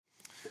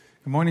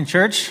Good morning,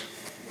 church.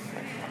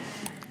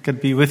 Good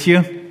to be with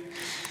you.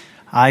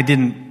 I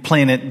didn't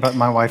plan it, but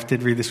my wife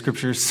did read the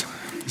scriptures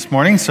this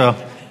morning, so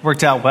it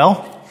worked out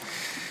well.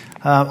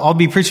 I'll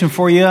be preaching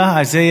for you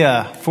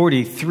Isaiah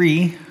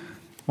 43,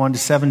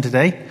 1-7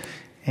 today.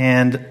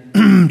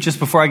 And just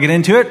before I get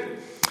into it,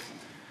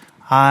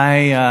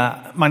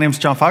 my name is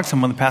John Fox.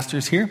 I'm one of the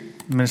pastors here,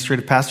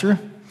 administrative pastor,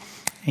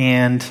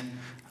 and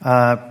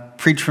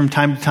preach from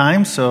time to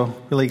time, so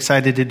really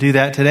excited to do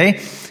that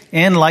today.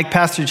 And like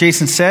Pastor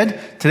Jason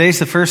said, today's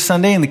the first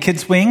Sunday in the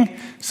kids' wing,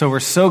 so we're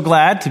so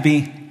glad to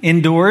be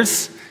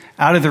indoors,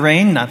 out of the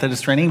rain. Not that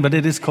it's raining, but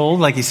it is cold,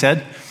 like he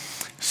said.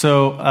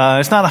 So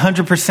it's not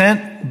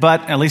 100%,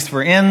 but at least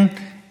we're in,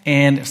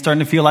 and it's starting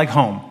to feel like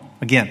home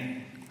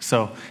again.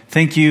 So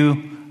thank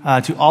you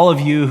to all of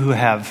you who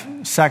have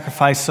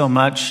sacrificed so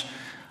much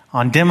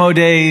on demo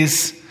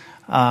days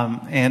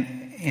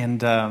and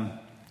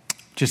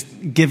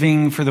just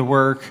giving for the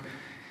work,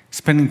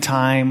 spending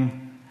time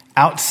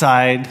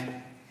outside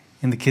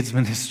in the kids'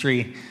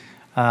 ministry,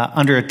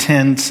 under a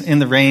tent, in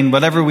the rain,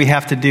 whatever we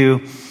have to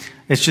do.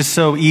 It's just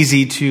so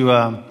easy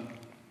to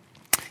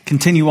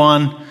continue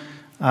on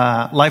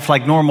life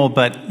like normal,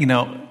 but,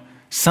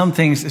 some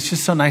things, it's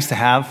just so nice to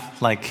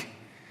have, like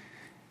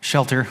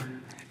shelter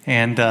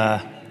and,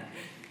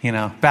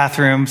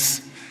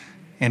 bathrooms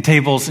and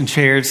tables and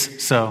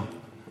chairs. So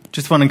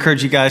just want to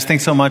encourage you guys.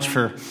 Thanks so much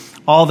for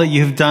all that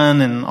you've done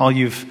and all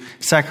you've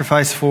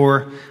sacrificed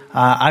for.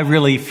 I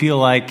really feel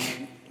like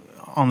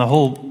on the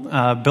whole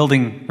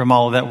building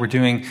remodel that we're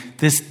doing,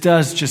 this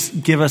does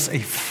just give us a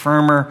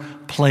firmer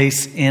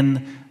place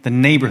in the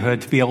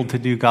neighborhood to be able to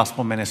do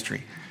gospel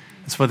ministry.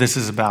 That's what this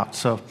is about.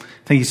 So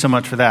thank you so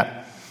much for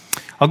that.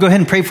 I'll go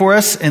ahead and pray for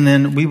us, and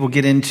then we will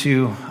get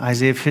into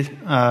Isaiah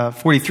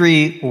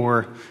 43,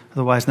 or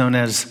otherwise known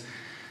as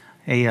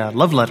a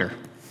love letter.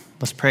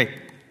 Let's pray.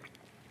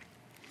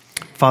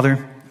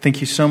 Father, thank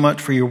you so much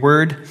for your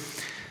word.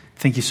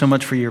 Thank you so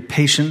much for your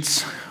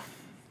patience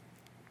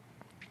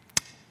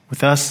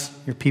with us,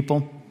 your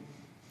people.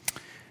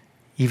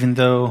 Even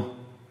though,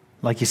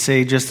 like you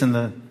say just in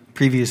the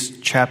previous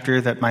chapter,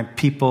 that my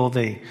people,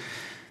 they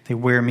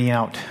wear me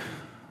out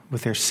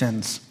with their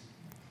sins.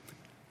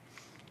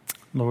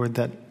 Lord,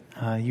 that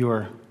you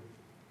are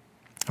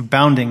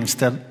abounding in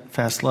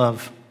steadfast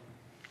love.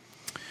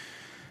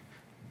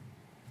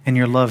 And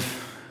your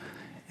love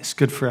is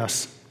good for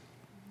us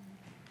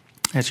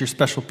as your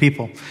special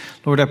people.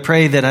 Lord, I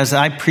pray that as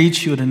I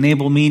preach, you would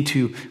enable me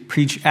to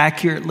preach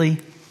accurately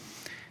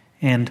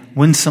and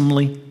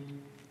winsomely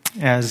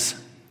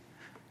as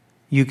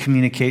you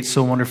communicate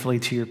so wonderfully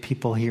to your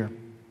people here.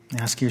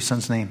 I ask in your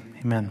son's name.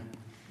 Amen.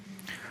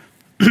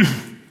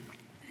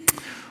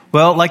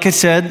 Well, like I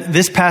said,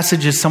 this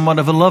passage is somewhat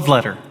of a love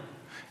letter.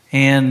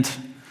 And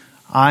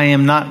I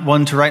am not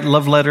one to write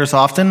love letters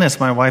often, as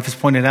my wife has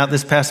pointed out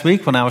this past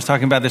week when I was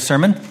talking about this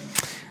sermon,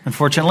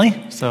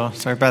 unfortunately. So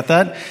sorry about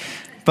that.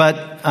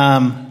 But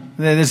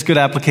that is good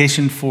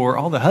application for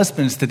all the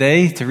husbands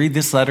today to read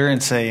this letter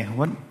and say,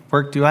 what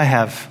work do I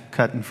have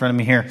cut in front of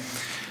me here?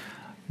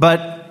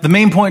 But the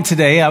main point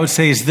today, I would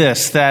say, is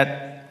this,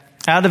 that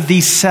out of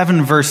these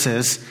 7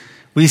 verses,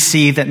 we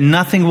see that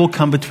nothing will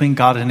come between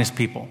God and his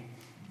people.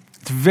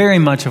 It's very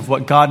much of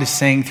what God is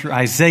saying through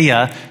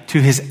Isaiah to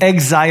his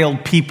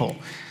exiled people.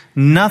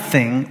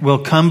 Nothing will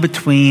come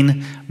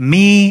between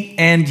me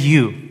and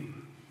you.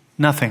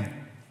 Nothing.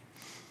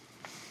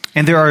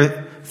 And there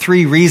are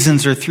 3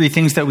 reasons or 3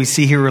 things that we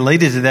see here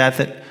related to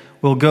that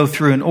we'll go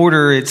through in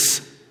order.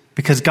 It's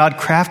because God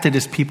crafted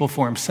his people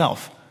for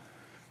himself.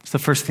 It's the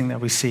first thing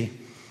that we see.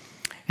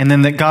 And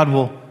then that God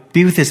will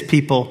be with his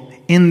people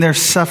in their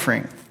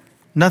suffering.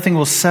 Nothing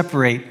will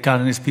separate God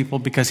and his people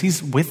because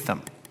he's with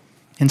them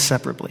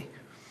inseparably.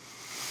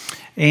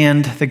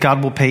 And that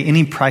God will pay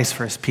any price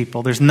for his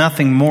people. There's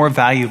nothing more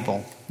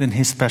valuable than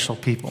his special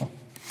people.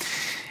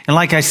 And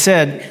like I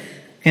said,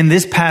 in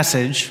this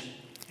passage,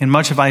 in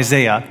much of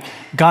Isaiah,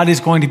 God is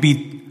going to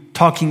be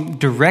talking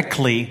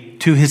directly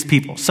to his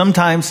people.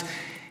 Sometimes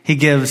he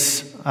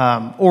gives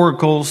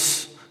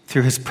oracles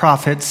through his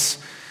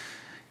prophets,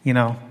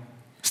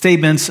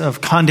 statements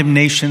of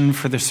condemnation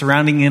for the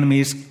surrounding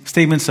enemies,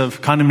 statements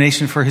of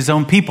condemnation for his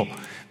own people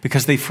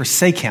because they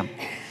forsake him.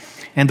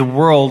 And the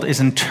world is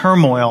in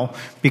turmoil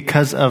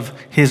because of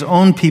his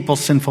own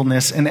people's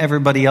sinfulness and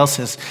everybody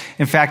else's.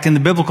 In fact, in the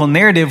biblical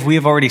narrative, we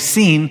have already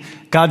seen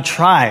God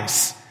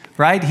tries,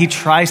 right? He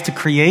tries to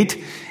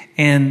create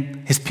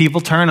and his people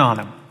turn on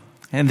him.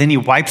 And then he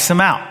wipes them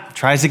out,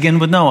 tries again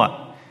with Noah.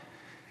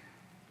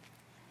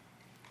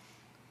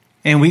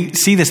 And we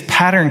see this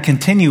pattern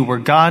continue where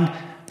God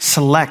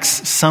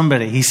selects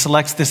somebody. He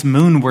selects this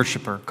moon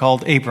worshiper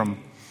called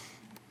Abram.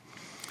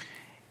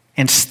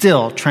 And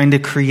still trying to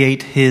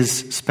create his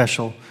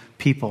special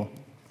people.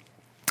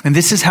 And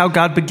this is how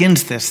God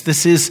begins this.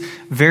 This is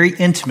very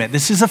intimate.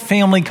 This is a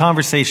family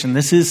conversation.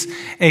 This is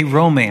a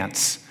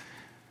romance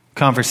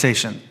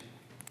conversation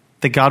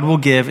that God will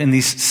give in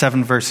these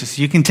 7 verses.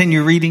 You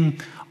continue reading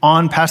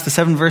on past the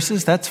 7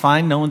 verses, that's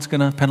fine. No one's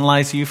going to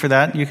penalize you for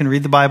that. You can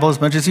read the Bible as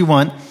much as you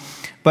want.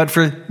 But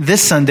for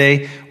this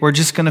Sunday, we're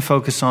just going to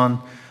focus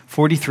on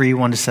 43,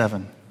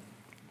 1-7.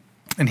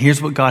 And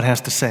here's what God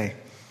has to say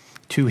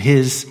to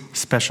his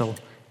special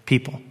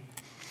people.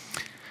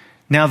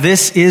 Now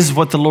this is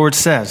what the Lord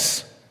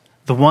says,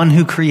 the one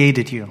who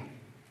created you,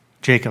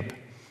 Jacob,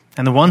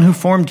 and the one who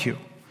formed you,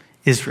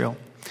 Israel.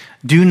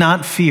 Do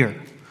not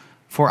fear,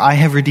 for I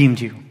have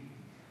redeemed you.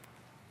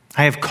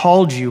 I have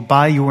called you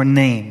by your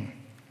name.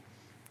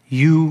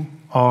 You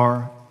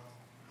are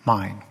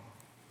mine.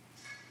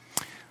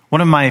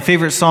 One of my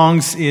favorite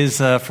songs is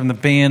from the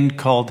band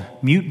called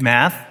Mute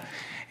Math.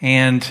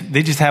 And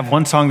they just have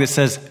one song that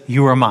says,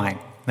 you are mine.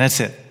 That's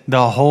it.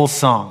 The whole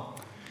song.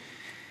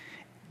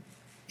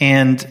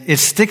 And it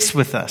sticks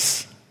with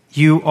us.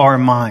 You are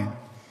mine.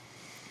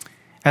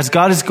 As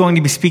God is going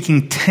to be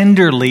speaking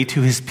tenderly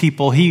to his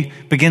people, he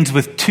begins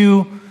with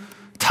 2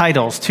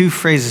 titles, 2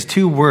 phrases,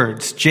 2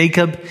 words,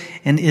 Jacob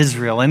and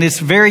Israel. And it's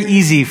very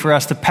easy for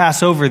us to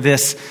pass over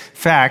this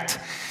fact,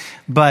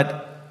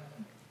 but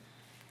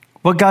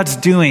what God's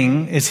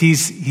doing is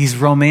he's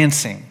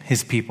romancing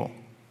his people.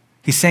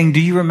 He's saying, do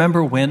you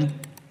remember when?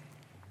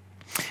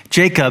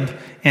 Jacob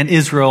and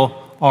Israel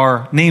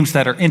are names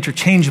that are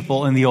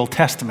interchangeable in the Old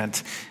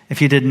Testament,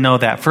 if you didn't know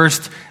that.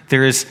 First,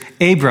 there is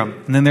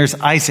Abram, and then there's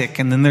Isaac,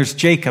 and then there's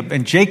Jacob.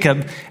 And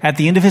Jacob, at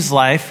the end of his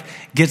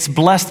life, gets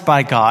blessed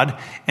by God,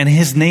 and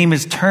his name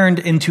is turned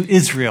into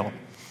Israel.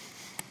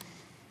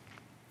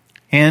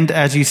 And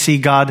as you see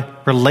God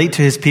relate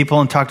to his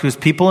people and talk to his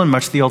people in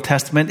much of the Old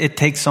Testament, it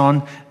takes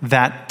on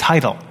that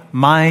title,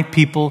 my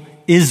people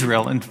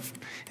Israel. And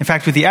in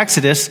fact, with the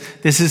Exodus,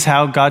 this is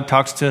how God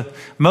talks to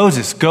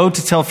Moses. Go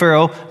to tell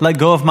Pharaoh, let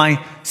go of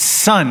my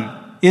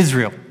son,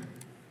 Israel,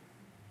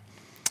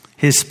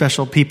 his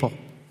special people.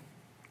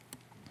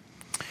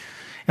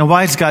 And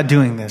why is God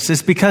doing this?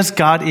 It's because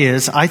God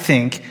is, I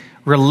think,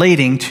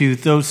 relating to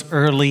those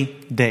early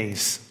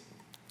days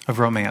of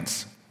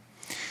romance.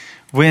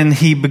 When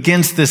he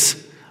begins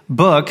this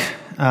book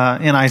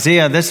in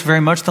Isaiah, that's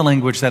very much the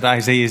language that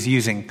Isaiah is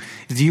using.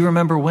 Do you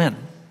remember when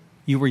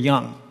you were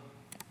young?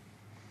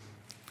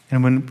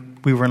 And when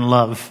we were in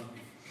love.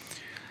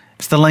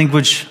 It's the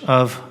language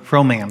of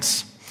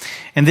romance.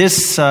 And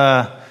this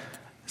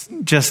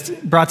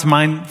just brought to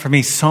mind for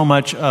me so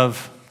much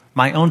of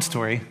my own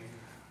story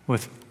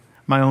with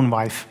my own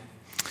wife.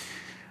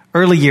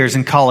 Early years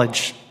in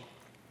college,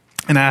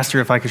 and I asked her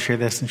if I could share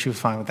this, and she was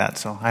fine with that,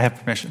 so I have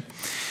permission.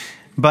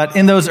 But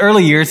in those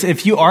early years,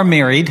 if you are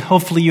married,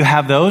 hopefully you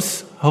have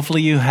those.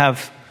 Hopefully you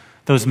have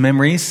those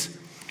memories.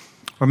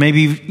 Or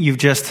maybe you've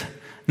just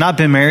not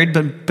been married,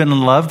 but been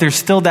in love. There's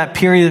still that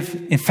period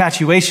of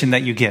infatuation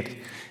that you get,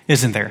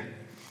 isn't there?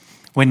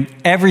 When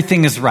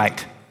everything is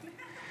right.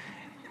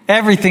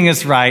 Everything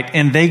is right,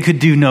 and they could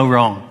do no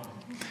wrong.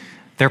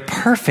 They're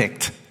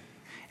perfect.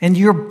 And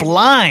you're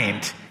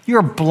blind.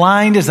 You're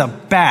blind as a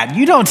bat.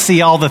 You don't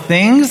see all the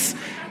things,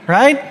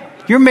 right?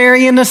 You're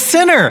marrying a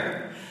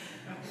sinner.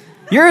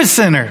 You're a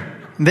sinner.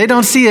 They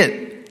don't see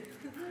it.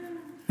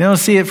 They don't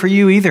see it for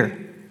you either.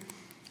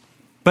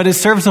 But it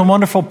serves a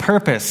wonderful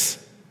purpose.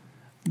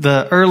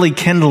 The early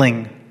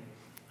kindling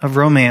of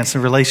romance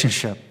and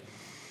relationship.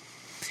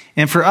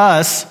 And for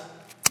us,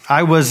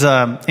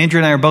 Andrew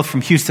and I are both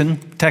from Houston,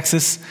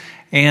 Texas,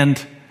 and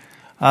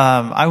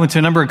I went to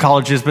a number of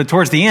colleges, but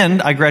towards the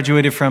end, I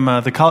graduated from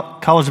the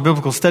College of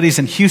Biblical Studies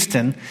in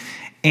Houston,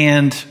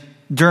 and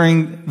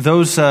during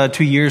those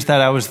 2 years that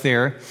I was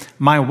there,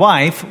 my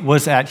wife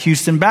was at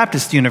Houston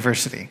Baptist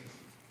University,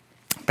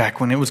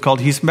 back when it was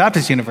called Houston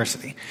Baptist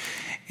University.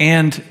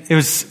 And it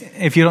was,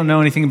 if you don't know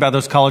anything about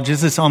those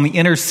colleges, it's on the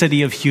inner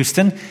city of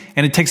Houston,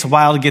 and it takes a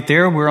while to get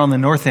there. We're on the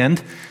north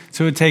end,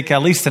 so it would take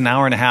at least an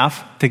hour and a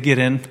half to get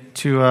in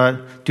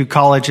to do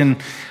college.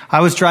 And I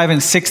was driving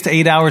 6 to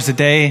 8 hours a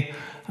day,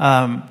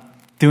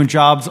 doing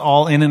jobs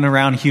all in and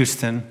around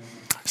Houston.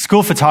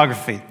 School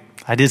photography.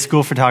 I did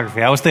school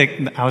photography. I was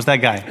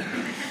that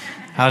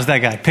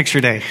guy.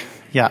 Picture day.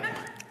 Yeah.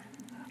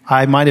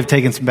 I might have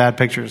taken some bad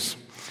pictures,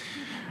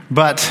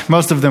 but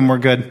most of them were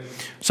good.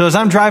 So as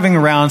I'm driving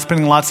around,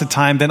 spending lots of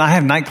time, then I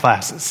have night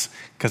classes.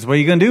 Because what are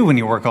you going to do when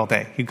you work all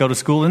day? You go to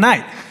school at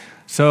night.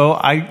 So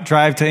I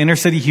drive to inner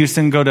city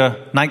Houston, go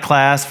to night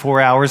class, 4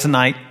 hours a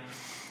night.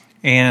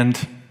 And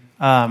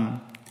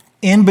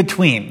in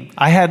between,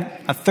 I had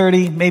a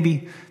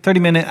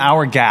 30-minute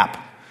hour gap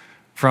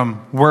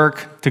from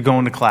work to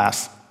going to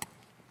class.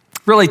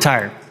 Really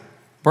tired.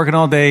 Working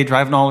all day,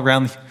 driving all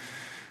around the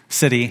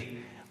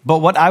city. But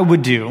what I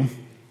would do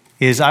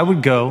is I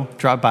would go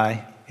drop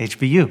by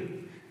HBU.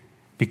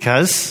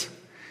 Because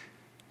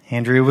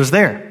Andrea was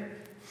there.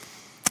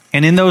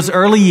 And in those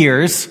early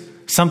years,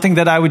 something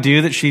that I would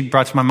do that she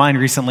brought to my mind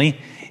recently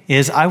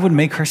is I would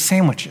make her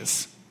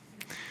sandwiches.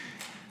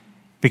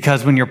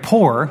 Because when you're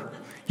poor,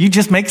 you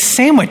just make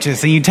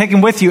sandwiches and you take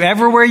them with you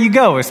everywhere you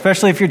go,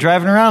 especially if you're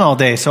driving around all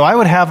day. So I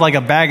would have like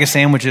a bag of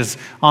sandwiches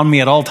on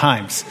me at all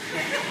times.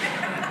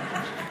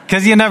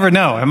 Because you never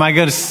know. Am I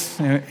going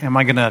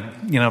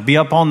to, be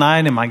up all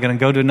night? Am I going to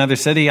go to another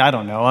city? I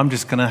don't know. I'm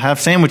just going to have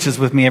sandwiches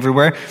with me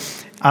everywhere.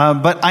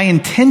 But I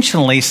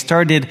intentionally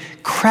started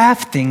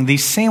crafting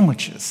these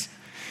sandwiches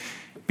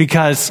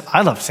because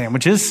I love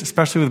sandwiches,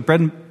 especially with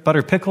bread and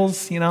butter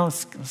pickles.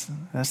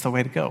 That's the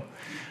way to go.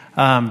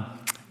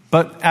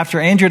 But after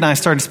Andrea and I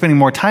started spending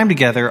more time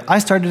together, I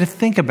started to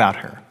think about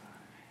her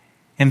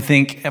and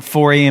think at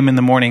 4 a.m. in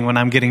the morning when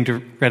I'm getting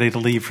ready to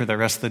leave for the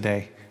rest of the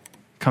day,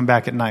 come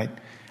back at night,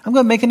 I'm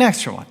going to make an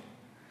extra one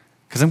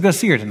because I'm going to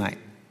see her tonight.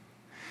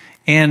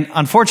 And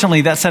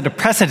unfortunately, that set a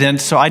precedent,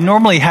 so I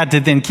normally had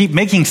to then keep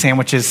making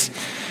sandwiches.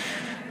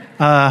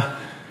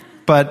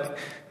 But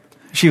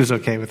she was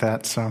okay with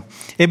that. So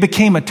it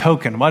became a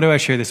token. Why do I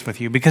share this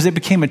with you? Because it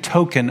became a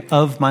token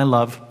of my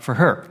love for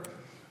her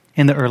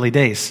in the early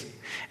days.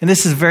 And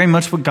this is very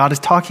much what God is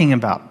talking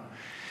about.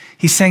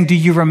 He's saying, do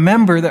you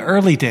remember the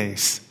early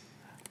days?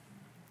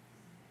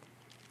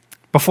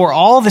 Before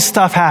all this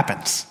stuff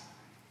happens,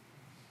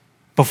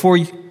 before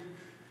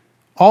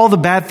all the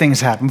bad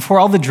things happen, before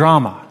all the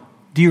drama,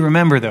 do you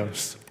remember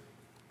those?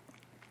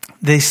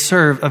 They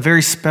serve a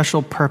very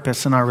special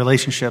purpose in our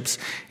relationships,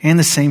 and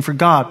the same for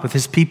God with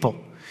his people.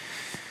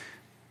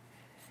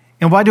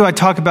 And why do I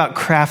talk about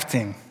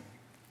crafting?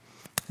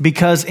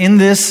 Because in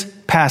this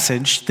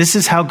passage, this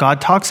is how God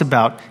talks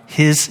about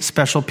his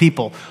special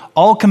people.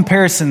 All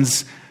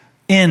comparisons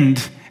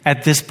end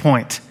at this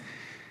point,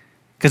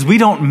 because we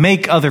don't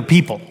make other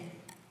people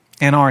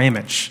in our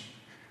image.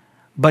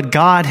 But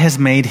God has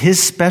made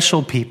his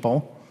special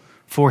people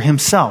for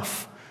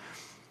himself.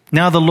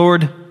 Now the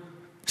Lord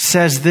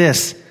says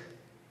this,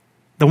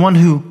 the one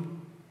who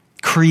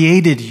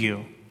created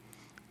you.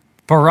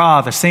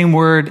 Bara, the same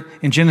word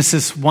in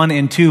Genesis 1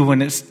 and 2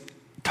 when it's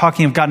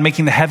talking of God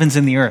making the heavens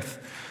and the earth.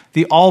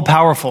 The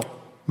all-powerful,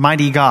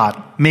 mighty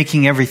God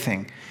making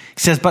everything. He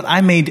says, but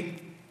I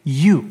made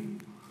you.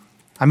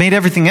 I made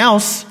everything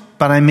else,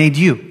 but I made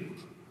you,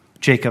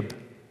 Jacob.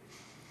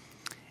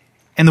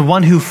 And the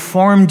one who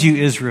formed you,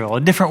 Israel,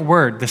 a different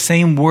word, the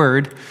same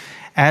word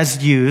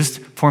as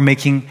used for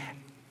making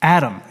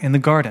Adam in the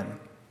garden.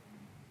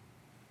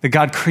 That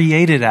God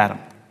created Adam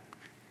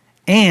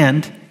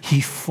and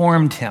he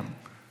formed him.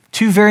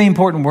 Two very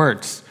important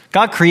words.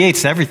 God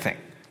creates everything,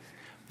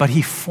 but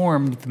he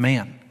formed the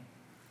man.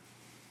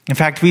 In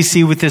fact, we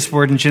see with this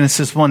word in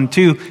Genesis 1 and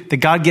 2 that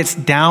God gets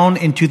down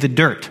into the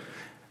dirt.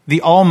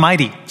 The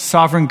almighty,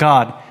 sovereign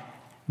God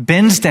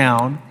bends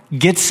down,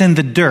 gets in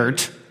the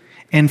dirt,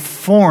 and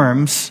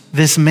forms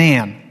this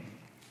man.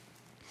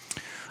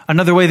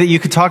 Another way that you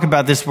could talk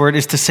about this word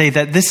is to say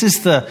that this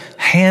is the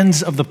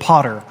hands of the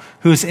potter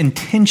who is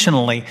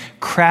intentionally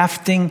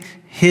crafting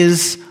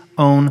his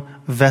own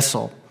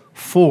vessel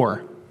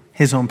for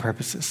his own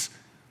purposes.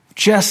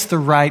 Just the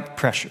right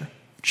pressure,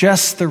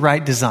 just the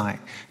right design,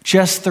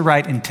 just the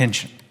right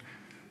intention.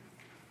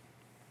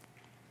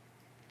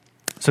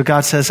 So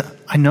God says,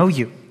 I know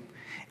you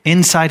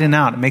inside and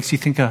out. It makes you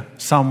think of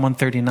Psalm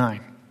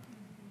 139.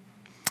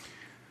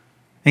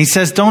 And he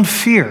says, don't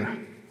fear,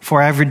 for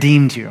I've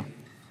redeemed you.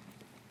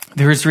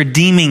 There is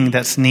redeeming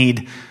that's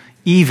need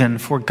even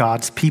for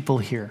God's people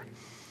here.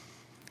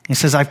 He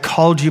says, I've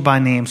called you by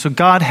name. So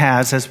God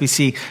has, as we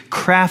see,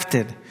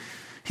 crafted,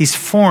 he's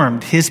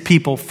formed his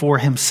people for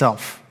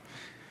himself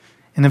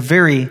in a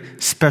very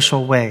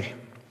special way,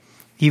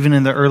 even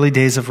in the early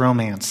days of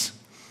romance.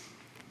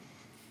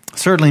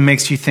 Certainly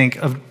makes you think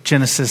of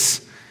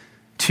Genesis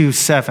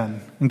 2:7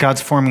 and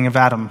God's forming of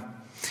Adam.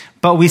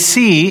 But we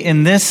see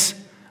in this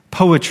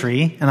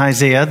poetry, in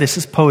Isaiah, this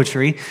is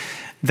poetry,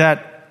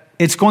 that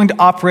it's going to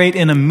operate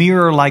in a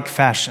mirror-like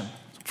fashion.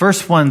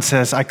 Verse 1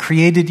 says, I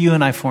created you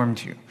and I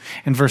formed you.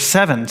 And verse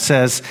 7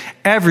 says,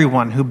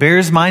 everyone who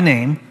bears my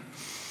name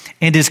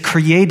and is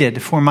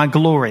created for my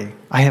glory,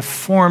 I have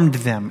formed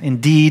them.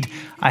 Indeed,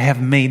 I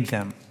have made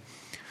them.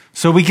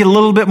 So we get a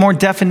little bit more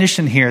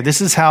definition here.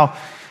 This is how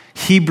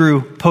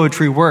Hebrew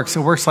poetry works. It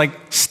works like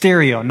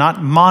stereo,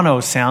 not mono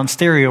sound,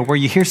 stereo, where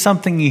you hear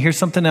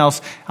something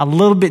else a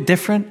little bit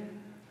different,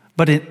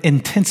 but it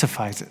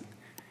intensifies it.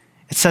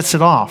 It sets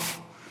it off.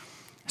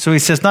 So he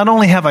says, not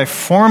only have I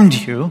formed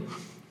you,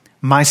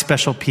 my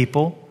special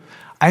people,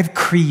 I've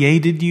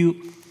created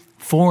you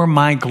for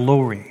my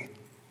glory.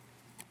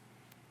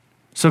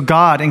 So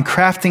God, in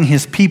crafting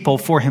his people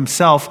for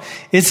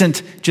himself,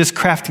 isn't just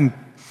crafting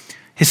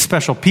his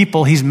special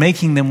people. He's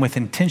making them with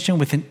intention,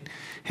 with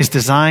his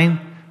design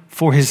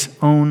for his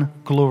own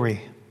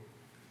glory.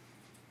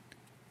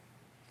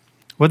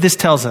 What this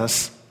tells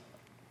us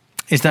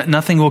is that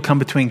nothing will come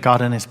between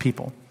God and his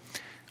people.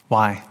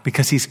 Why?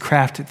 Because he's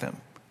crafted them.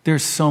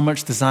 There's so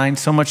much design,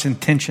 so much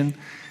intention,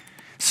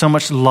 so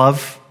much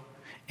love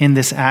in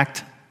this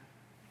act.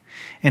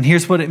 And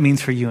here's what it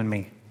means for you and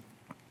me.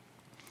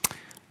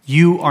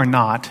 You are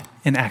not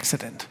an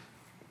accident.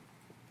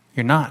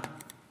 You're not.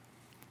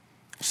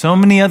 So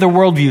many other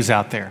worldviews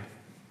out there.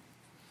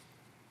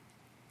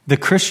 The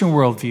Christian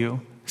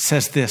worldview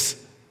says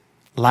this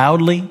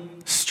loudly,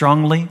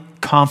 strongly,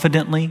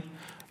 confidently: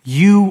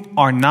 you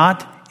are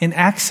not an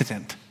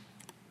accident.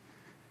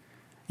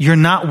 you're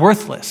not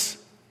worthless.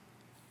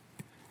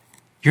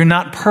 You're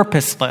not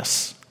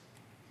purposeless.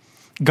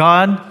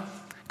 God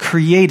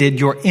created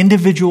your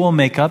individual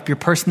makeup, your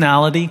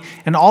personality,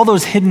 and all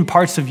those hidden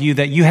parts of you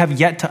that you have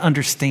yet to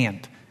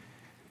understand.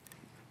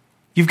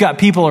 You've got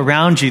people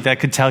around you that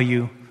could tell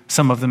you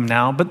some of them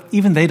now, but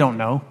even they don't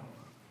know.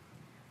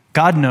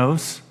 God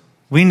knows.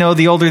 We know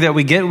the older that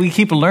we get, we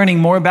keep learning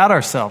more about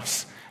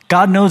ourselves.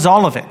 God knows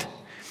all of it.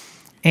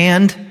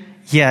 And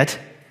yet,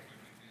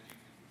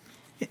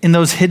 in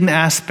those hidden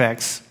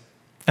aspects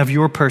of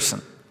your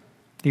person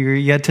that you're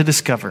yet to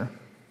discover,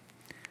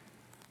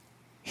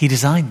 He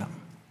designed them.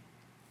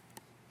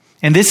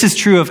 And this is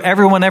true of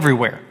everyone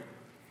everywhere,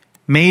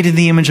 made in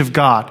the image of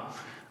God.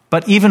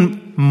 But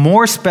even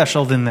more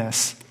special than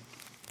this,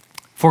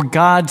 for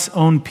God's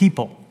own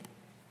people,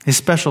 His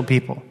special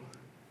people.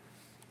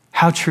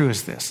 How true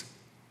is this?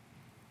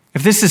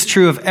 If this is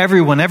true of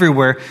everyone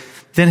everywhere,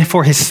 then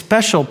for His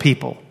special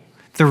people,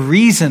 the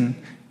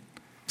reason,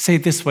 say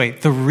it this way,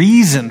 the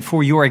reason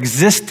for your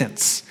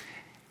existence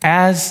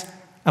as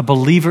a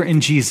believer in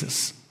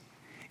Jesus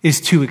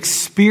is to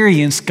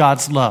experience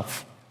God's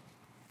love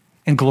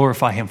and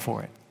glorify Him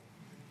for it.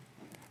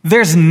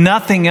 There's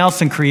nothing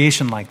else in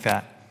creation like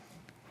that.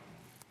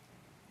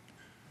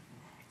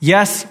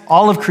 Yes,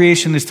 all of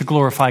creation is to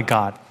glorify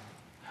God.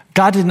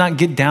 God did not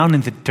get down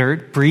in the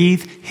dirt,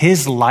 breathe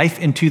His life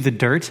into the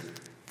dirt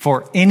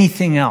for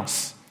anything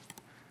else.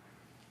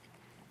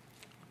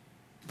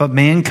 But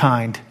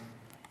mankind,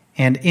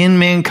 and in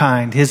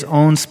mankind, His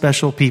own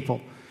special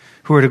people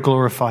who are to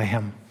glorify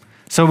Him.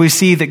 So we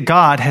see that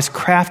God has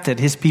crafted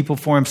His people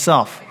for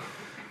Himself.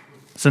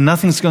 So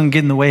nothing's going to get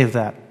in the way of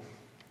that.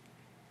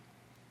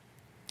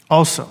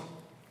 Also,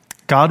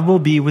 God will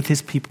be with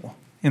His people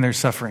in their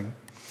suffering.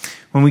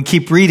 When we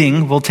keep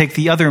reading, we'll take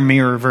the other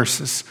mirror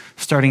verses,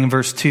 starting in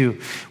verse 2.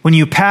 When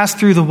you pass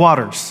through the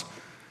waters,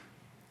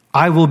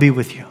 I will be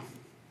with you,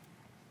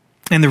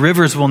 and the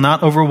rivers will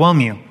not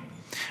overwhelm you.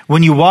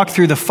 When you walk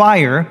through the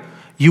fire,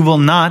 you will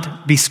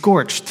not be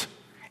scorched,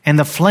 and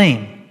the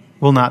flame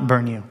will not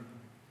burn you.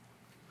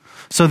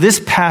 So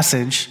this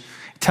passage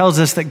tells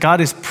us that God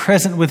is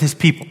present with His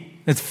people.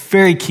 It's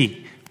very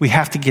key. We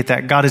have to get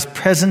that. God is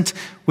present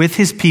with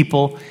His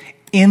people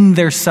in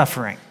their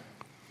suffering.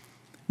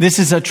 This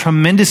is a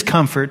tremendous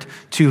comfort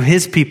to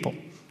His people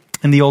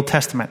in the Old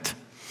Testament.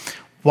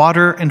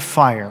 Water and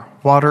fire,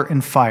 water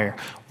and fire.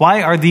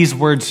 Why are these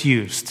words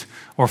used?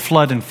 Or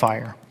flood and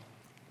fire?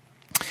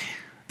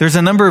 There's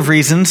a number of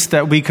reasons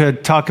that we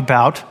could talk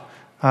about.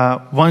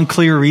 One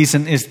clear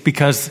reason is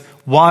because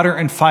water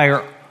and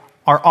fire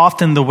are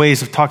often the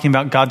ways of talking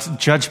about God's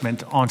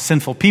judgment on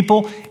sinful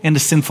people and a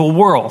sinful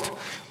world.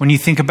 When you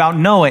think about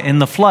Noah in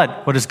the flood,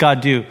 what does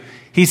God do?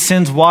 He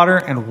sends water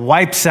and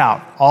wipes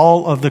out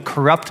all of the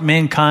corrupt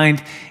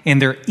mankind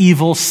and their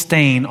evil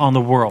stain on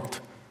the world.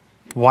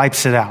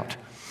 Wipes it out.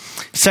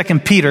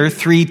 2 Peter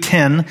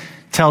 3:10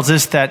 tells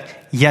us that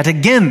yet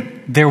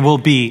again there will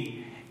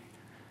be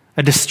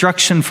a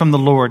destruction from the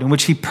Lord in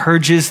which He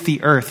purges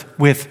the earth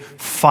with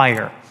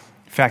fire.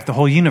 In fact, the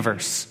whole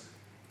universe.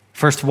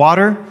 First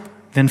water,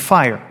 then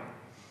fire.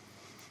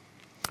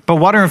 But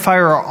water and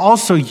fire are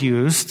also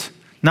used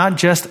not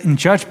just in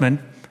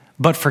judgment,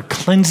 but for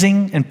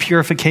cleansing and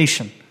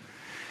purification.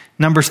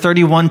 Numbers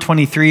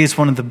 31:23 is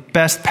one of the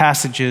best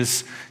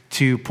passages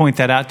to point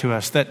that out to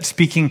us. That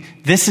speaking,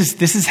 this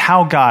is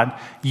how God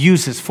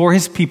uses for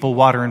His people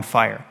water and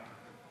fire.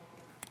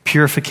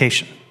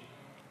 Purification.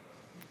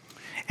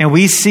 And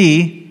we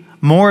see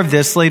more of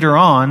this later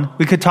on.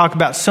 We could talk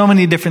about so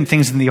many different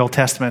things in the Old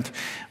Testament,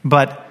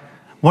 but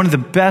one of the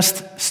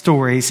best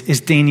stories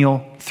is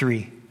Daniel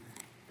 3,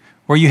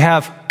 where you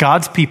have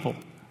God's people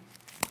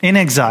in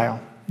exile,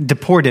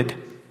 deported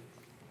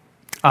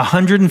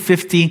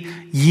 150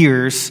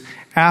 years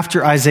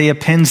after Isaiah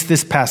pens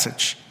this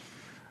passage.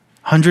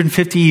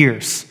 150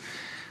 years.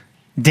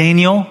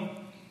 Daniel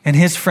and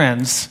his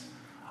friends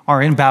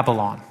are in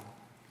Babylon.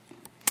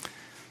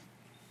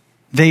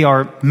 They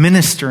are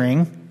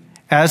ministering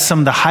as some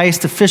of the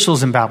highest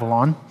officials in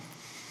Babylon.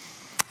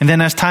 And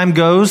then as time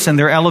goes and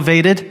they're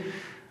elevated,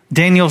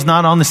 Daniel's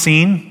not on the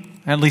scene,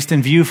 at least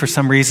in view for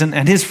some reason,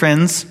 and his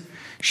friends,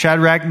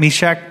 Shadrach,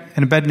 Meshach,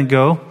 and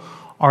Abednego,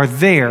 are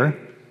there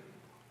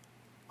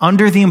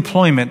under the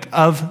employment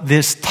of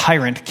this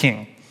tyrant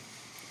king.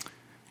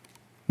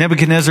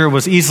 Nebuchadnezzar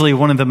was easily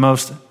one of the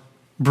most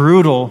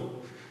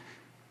brutal,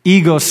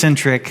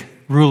 egocentric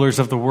rulers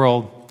of the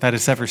world that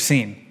it's ever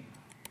seen.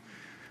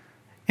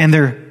 And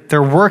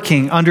they're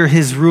working under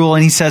his rule,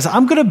 and he says,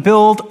 I'm going to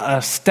build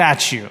a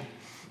statue,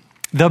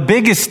 the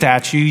biggest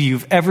statue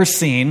you've ever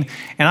seen,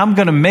 and I'm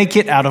going to make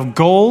it out of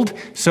gold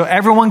so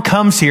everyone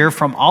comes here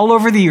from all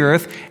over the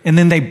earth, and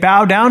then they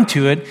bow down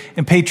to it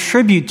and pay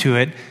tribute to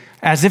it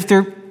as if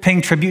they're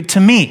paying tribute to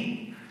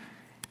me.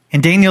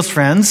 And Daniel's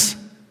friends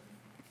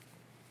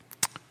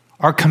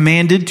are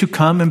commanded to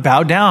come and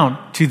bow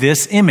down to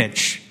this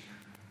image,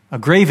 a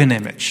graven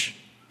image.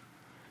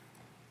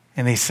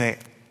 And they say,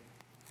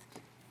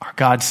 our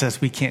God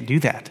says we can't do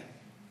that.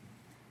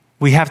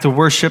 We have to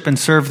worship and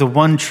serve the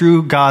one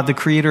true God, the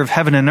creator of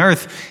heaven and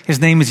earth. His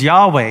name is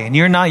Yahweh, and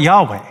you're not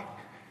Yahweh.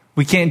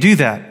 We can't do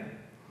that.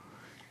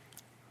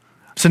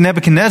 So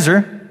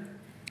Nebuchadnezzar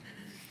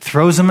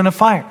throws him in a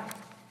fire.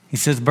 He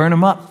says, burn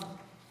him up.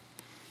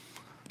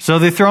 So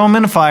they throw him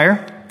in a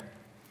fire,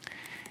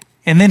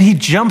 and then he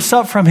jumps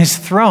up from his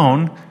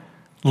throne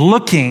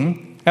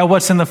looking at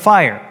what's in the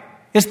fire.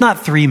 It's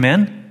not 3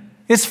 men,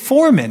 it's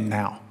 4 men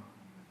now.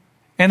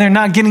 And they're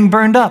not getting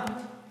burned up.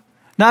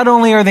 Not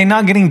only are they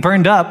not getting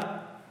burned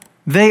up,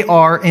 they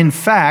are, in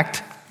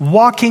fact,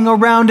 walking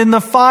around in the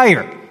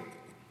fire.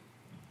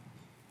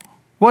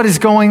 What is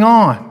going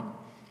on?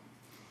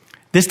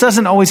 This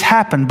doesn't always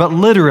happen, but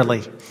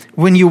literally,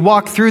 when you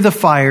walk through the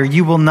fire,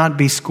 you will not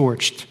be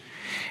scorched,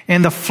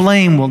 and the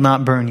flame will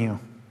not burn you.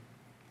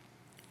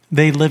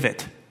 They live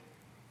it.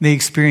 They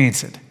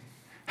experience it.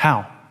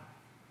 How?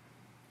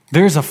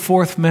 There's a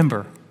 4th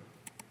member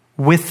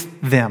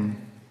with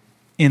them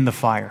in the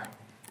fire.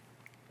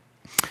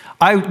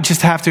 I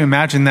just have to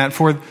imagine that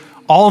for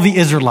all the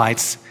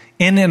Israelites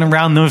in and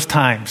around those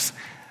times,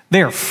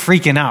 they're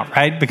freaking out,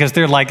 right? Because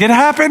they're like, it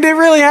happened, it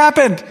really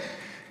happened.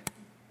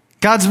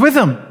 God's with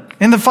them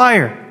in the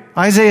fire.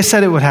 Isaiah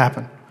said it would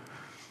happen.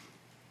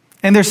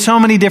 And there's so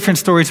many different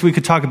stories we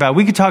could talk about.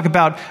 We could talk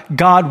about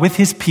God with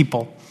his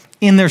people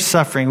in their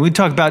suffering. We could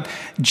talk about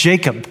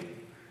Jacob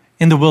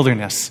in the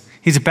wilderness.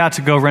 He's about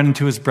to go run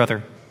into his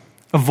brother,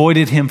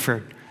 avoided him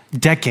for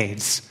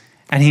decades,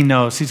 and he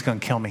knows he's going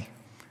to kill me.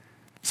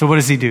 So what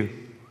does he do?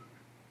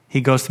 He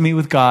goes to meet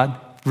with God,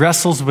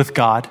 wrestles with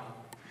God,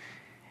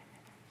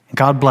 and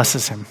God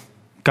blesses him.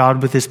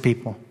 God with his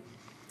people.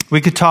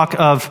 We could talk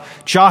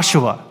of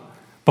Joshua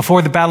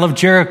before the Battle of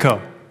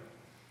Jericho,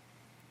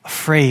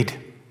 afraid.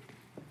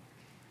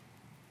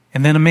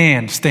 And then a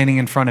man standing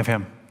in front of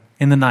him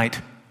in the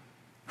night.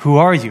 Who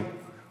are you?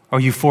 Are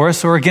you for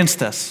us or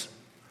against us?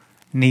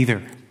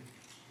 Neither.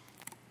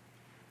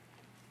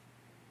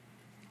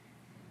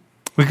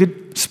 We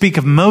could speak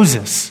of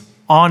Moses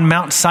on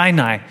Mount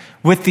Sinai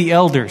with the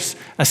elders,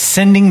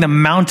 ascending the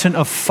mountain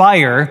of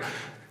fire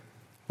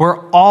where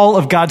all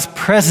of God's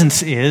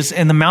presence is,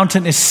 and the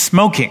mountain is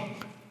smoking.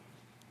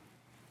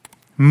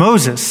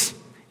 Moses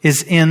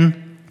is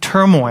in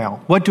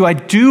turmoil. What do I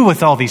do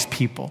with all these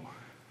people?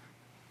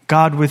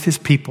 God with his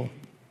people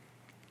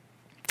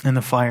in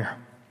the fire.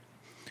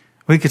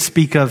 We could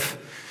speak of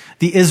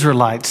the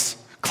Israelites,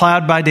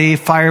 cloud by day,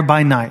 fire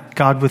by night,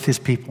 God with his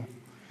people,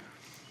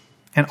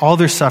 and all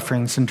their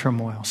sufferings and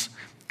turmoils.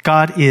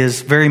 God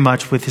is very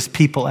much with his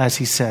people, as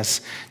he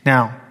says.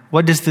 Now,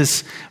 what does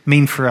this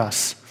mean for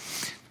us?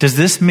 Does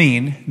this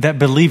mean that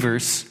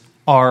believers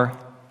are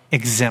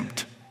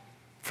exempt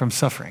from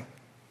suffering?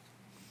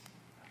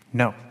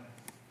 No.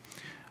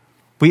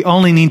 We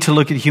only need to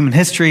look at human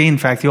history, in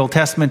fact, the Old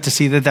Testament, to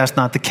see that that's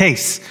not the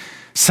case.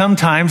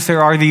 Sometimes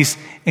there are these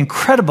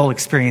incredible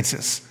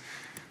experiences,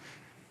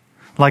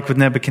 like with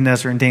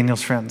Nebuchadnezzar and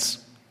Daniel's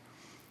friends.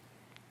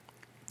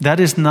 That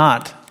is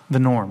not the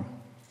norm.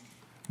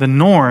 The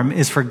norm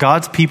is for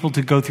God's people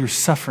to go through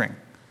suffering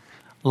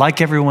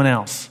like everyone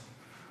else,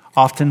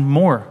 often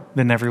more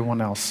than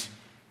everyone else,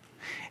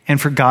 and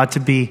for God to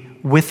be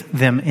with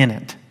them in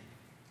it.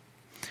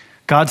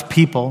 God's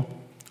people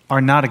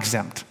are not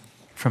exempt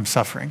from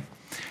suffering.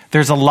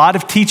 There's a lot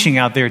of teaching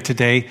out there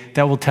today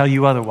that will tell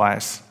you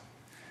otherwise.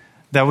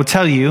 That will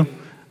tell you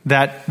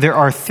that there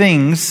are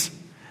things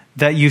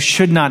that you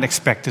should not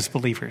expect as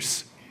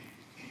believers.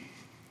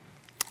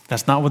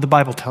 That's not what the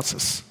Bible tells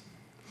us.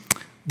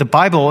 The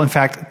Bible, in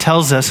fact,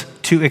 tells us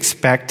to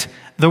expect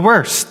the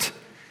worst.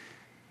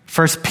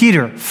 1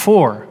 Peter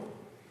 4.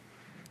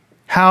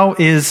 How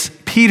is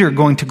Peter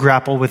going to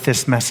grapple with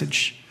this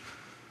message?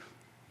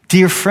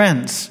 Dear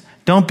friends,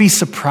 don't be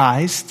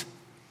surprised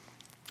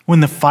when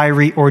the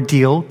fiery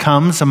ordeal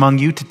comes among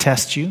you to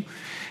test you,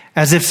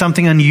 as if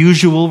something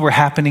unusual were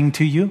happening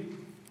to you.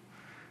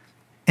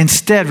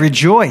 Instead,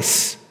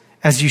 rejoice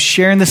as you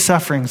share in the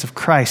sufferings of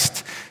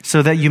Christ,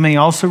 so that you may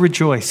also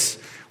rejoice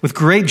with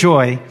great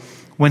joy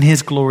when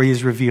his glory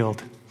is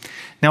revealed.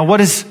 Now,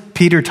 what is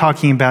Peter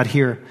talking about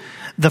here?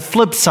 The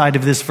flip side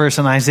of this verse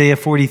in Isaiah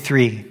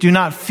 43. Do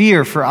not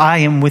fear, for I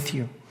am with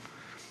you.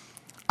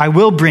 I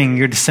will bring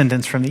your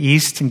descendants from the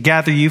east and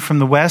gather you from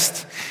the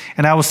west.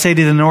 And I will say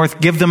to the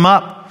north, give them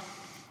up.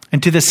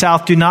 And to the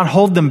south, do not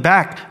hold them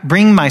back.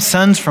 Bring my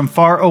sons from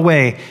far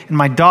away and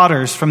my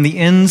daughters from the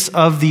ends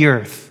of the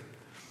earth.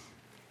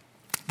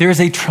 There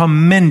is a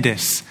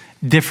tremendous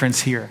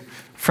difference here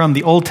from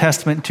the Old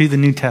Testament to the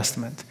New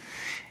Testament.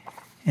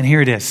 And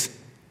here it is.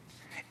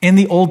 In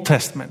the Old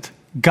Testament,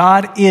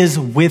 God is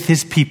with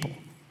his people,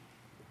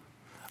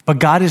 but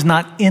God is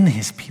not in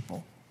his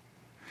people.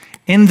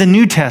 In the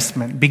New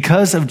Testament,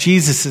 because of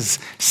Jesus'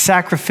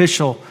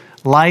 sacrificial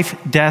life,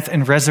 death,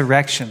 and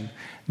resurrection,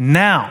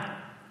 now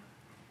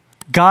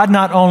God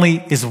not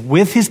only is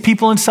with his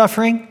people in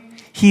suffering,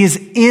 he is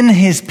in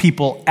his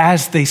people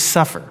as they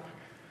suffer.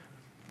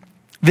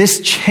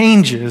 This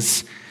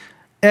changes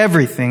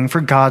everything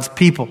for God's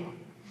people.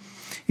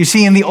 You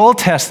see, in the Old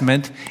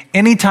Testament,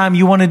 anytime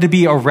you wanted to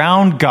be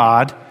around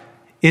God,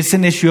 it's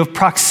an issue of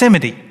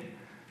proximity.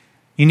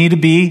 You need to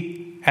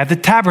be at the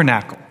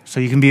tabernacle so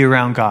you can be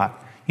around God.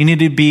 You need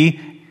to be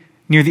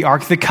near the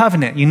Ark of the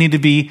Covenant. You need to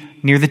be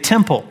near the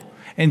temple.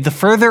 And the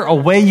further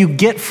away you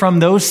get from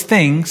those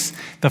things,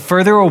 the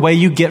further away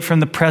you get from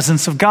the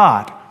presence of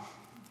God,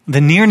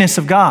 the nearness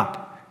of God.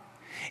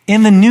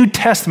 In the New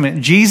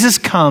Testament, Jesus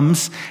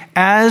comes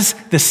as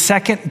the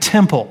second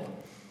temple,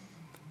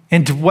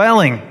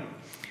 indwelling,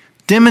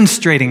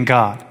 demonstrating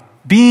God,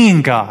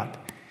 being God.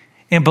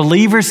 And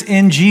believers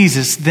in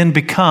Jesus then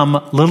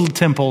become little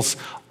temples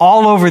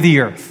all over the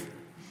earth.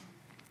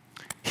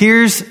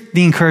 Here's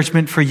the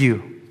encouragement for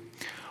you.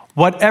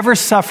 Whatever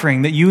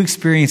suffering that you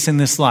experience in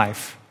this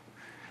life,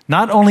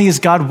 not only is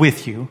God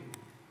with you,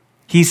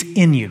 He's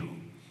in you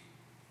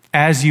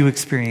as you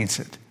experience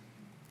it.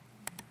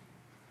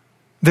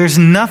 There's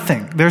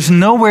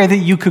nowhere that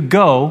you could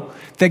go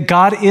that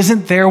God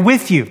isn't there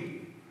with you.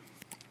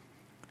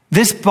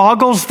 This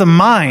boggles the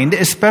mind,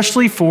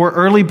 especially for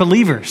early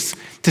believers,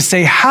 to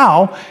say,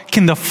 how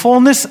can the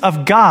fullness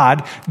of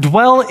God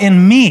dwell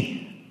in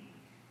me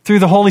through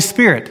the Holy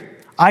Spirit?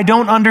 I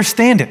don't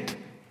understand it.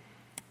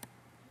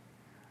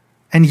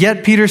 And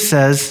yet Peter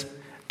says,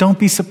 don't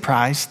be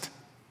surprised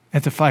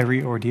at the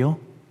fiery ordeal.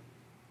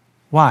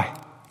 Why?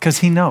 Because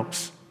he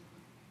knows.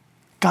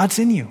 God's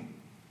in you.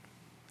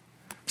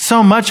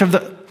 So much of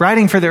the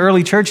writing for the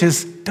early church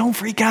is, don't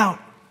freak out.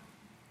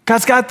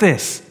 God's got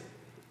this.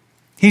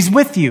 He's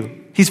with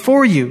you. He's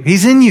for you.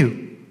 He's in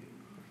you.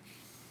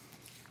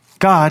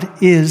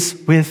 God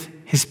is with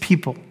His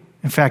people.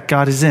 In fact,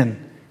 God is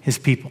in His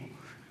people.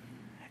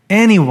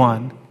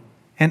 Anyone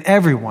and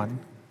everyone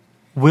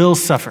will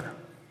suffer.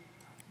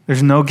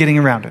 There's no getting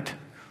around it.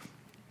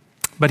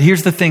 But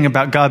here's the thing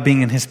about God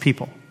being in His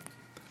people.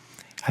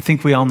 I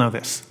think we all know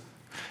this.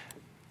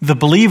 The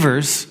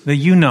believers that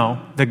you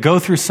know that go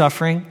through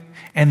suffering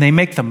and they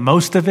make the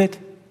most of it,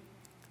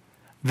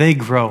 they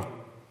grow.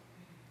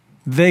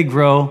 They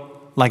grow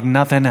like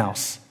nothing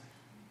else.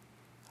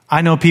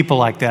 I know people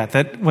like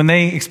that when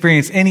they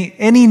experience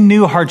any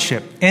new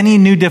hardship, any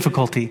new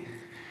difficulty,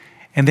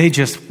 and they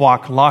just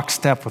walk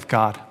lockstep with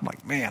God. I'm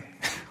like, man,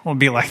 I want to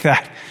be like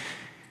that.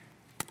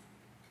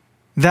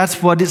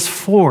 That's what it's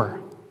for.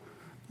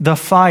 The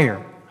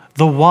fire,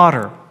 the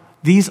water,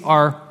 these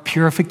are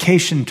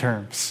purification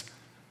terms.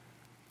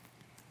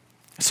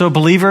 So,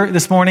 believer,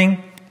 this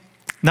morning,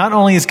 not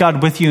only is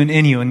God with you and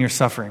in you in your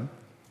suffering,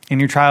 in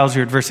your trials,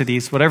 your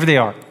adversities, whatever they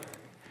are,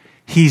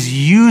 He's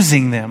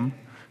using them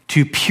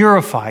to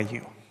purify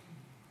you.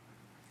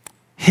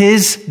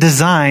 His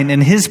design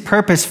and His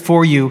purpose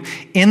for you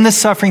in the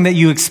suffering that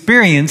you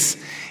experience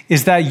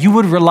is that you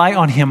would rely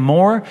on Him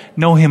more,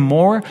 know Him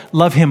more,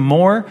 love Him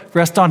more,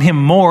 rest on Him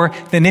more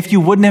than if you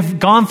wouldn't have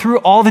gone through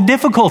all the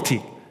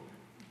difficulty.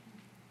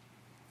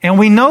 And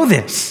we know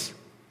this.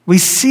 We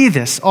see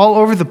this all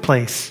over the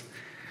place.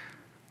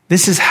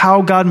 This is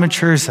how God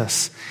matures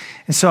us.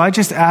 And so I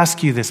just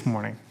ask you this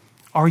morning,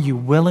 are you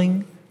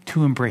willing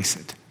to embrace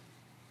it?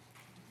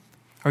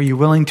 Are you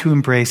willing to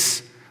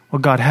embrace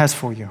what God has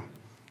for you?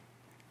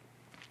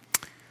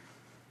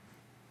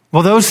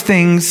 Well, those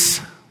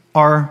things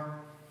are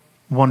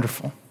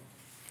wonderful.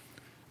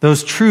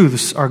 Those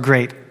truths are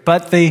great,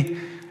 but they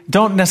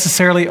don't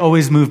necessarily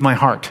always move my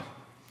heart.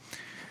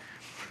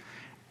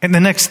 In the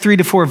next 3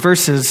 to 4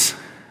 verses,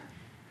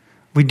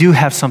 we do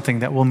have something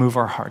that will move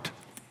our heart.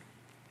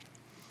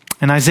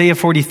 In Isaiah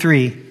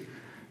 43,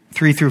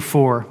 3 through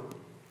 4,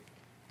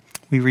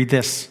 we read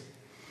this.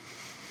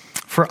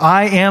 For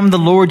I am the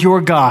Lord your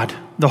God,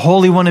 the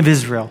Holy One of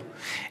Israel,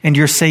 and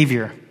your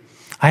Savior.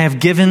 I have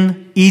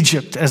given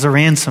Egypt as a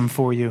ransom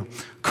for you,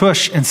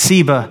 Cush and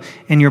Seba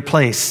in your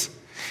place,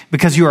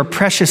 because you are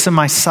precious in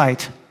my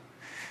sight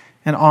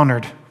and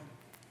honored,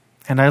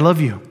 and I love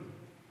you.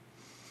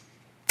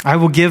 I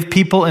will give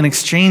people in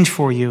exchange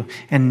for you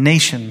and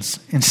nations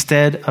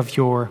instead of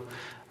your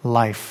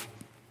life.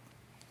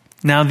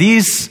 Now,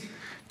 these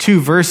 2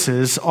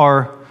 verses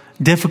are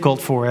difficult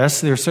for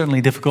us. They're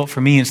certainly difficult for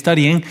me in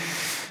studying.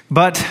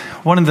 But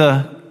one of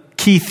the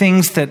key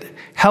things that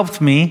helped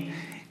me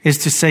is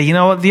to say, you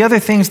know what, the other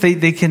things,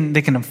 they can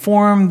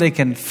inform, they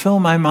can fill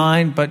my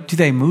mind, but do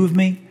they move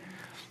me?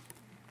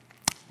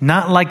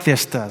 Not like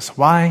this does.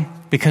 Why?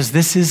 Because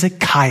this is a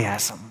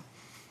chiasm.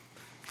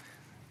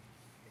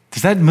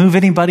 Does that move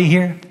anybody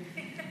here?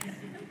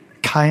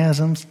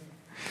 Chiasms?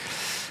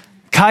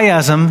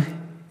 Chiasm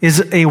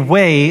is a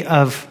way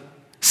of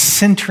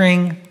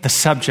centering the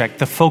subject,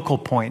 the focal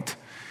point,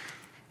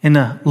 in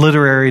a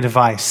literary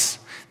device.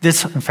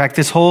 This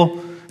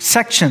whole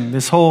section,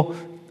 this whole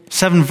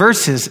 7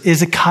 verses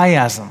is a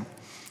chiasm.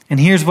 And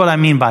here's what I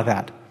mean by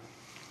that.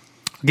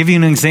 I'll give you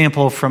an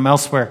example from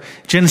elsewhere.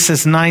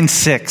 Genesis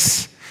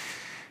 9:6.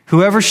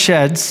 Whoever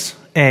sheds,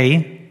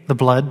 A, the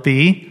blood,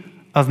 B,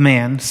 of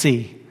man,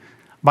 C,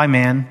 by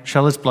man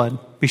shall his blood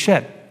be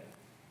shed.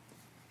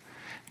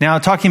 Now,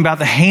 talking about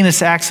the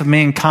heinous acts of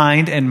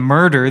mankind and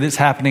murder that's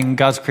happening in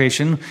God's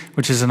creation,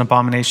 which is an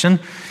abomination,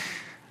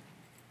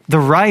 the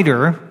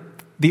writer,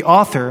 the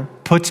author,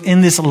 puts in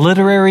this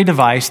literary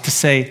device to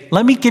say,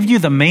 let me give you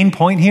the main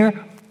point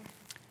here.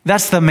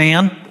 That's the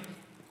man.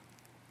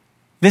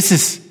 This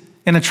is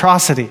an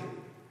atrocity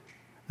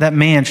that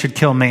man should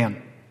kill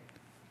man.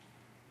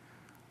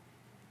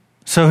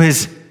 So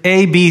his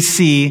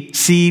ABCCBA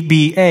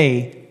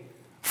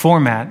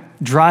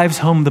format drives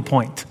home the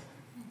point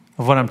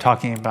of what I'm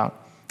talking about.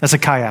 That's a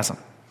chiasm.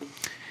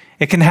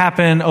 It can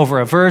happen over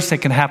a verse. It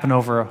can happen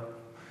over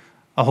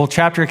a whole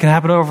chapter. It can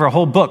happen over a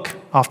whole book,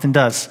 often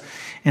does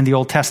in the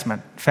Old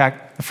Testament. In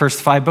fact, the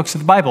first 5 books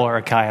of the Bible are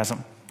a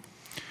chiasm.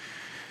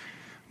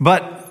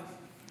 But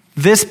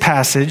this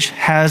passage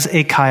has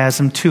a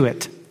chiasm to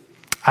it.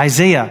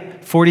 Isaiah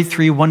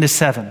 43,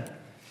 1-7.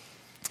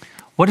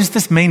 What is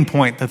this main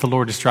point that the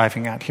Lord is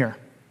driving at here?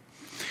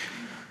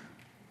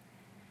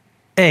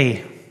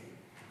 A,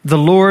 the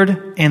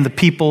Lord and the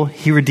people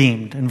he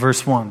redeemed, in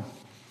verse 1.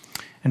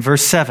 In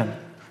verse 7,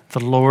 the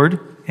Lord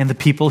and the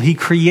people he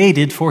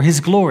created for his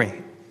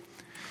glory.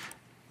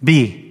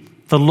 B,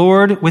 the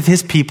Lord with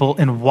his people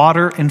in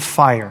water and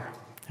fire,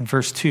 in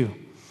verse 2.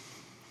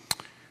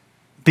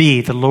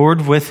 B, the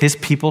Lord with his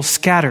people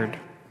scattered,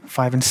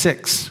 5 and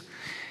 6.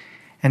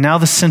 And now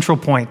the central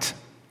point.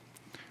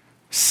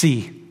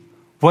 C,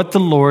 what the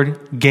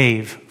Lord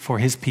gave for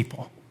his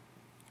people.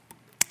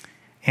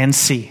 And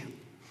C,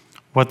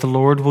 what the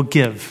Lord will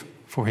give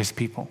for his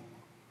people.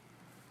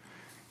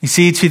 You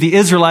see, to the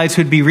Israelites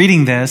who'd be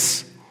reading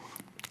this,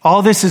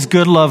 all this is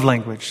good love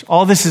language.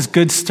 All this is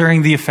good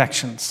stirring the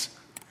affections.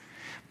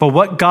 But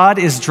what God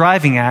is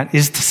driving at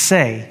is to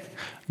say,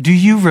 do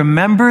you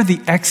remember the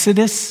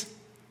Exodus?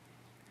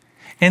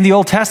 In the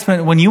Old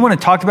Testament, when you want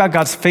to talk about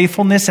God's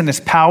faithfulness and his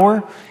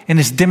power and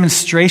his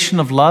demonstration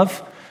of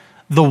love,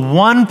 the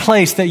one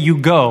place that you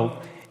go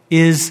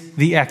is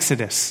the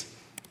Exodus.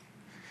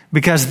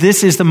 Because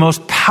this is the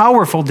most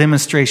powerful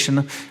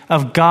demonstration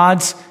of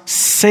God's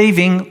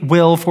saving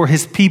will for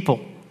his people.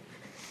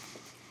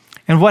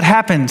 And what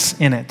happens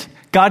in it?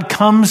 God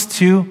comes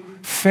to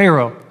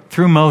Pharaoh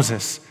through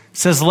Moses,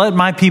 says, let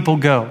my people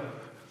go.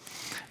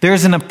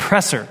 There's an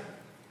oppressor.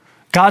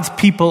 God's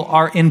people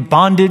are in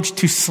bondage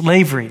to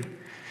slavery.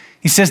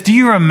 He says, do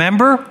you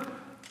remember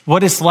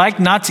what it's like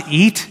not to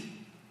eat?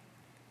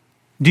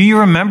 Do you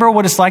remember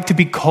what it's like to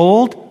be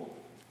cold?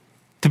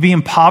 To be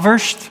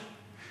impoverished?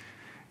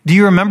 Do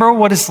you remember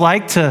what it's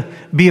like to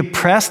be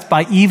oppressed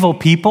by evil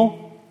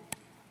people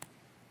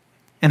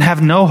and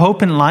have no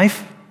hope in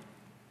life?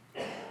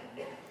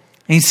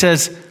 And he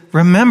says,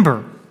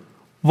 remember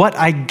what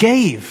I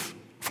gave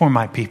for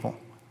my people.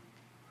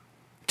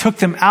 Took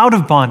them out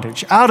of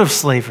bondage, out of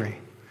slavery.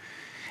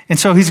 And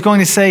so he's going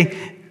to say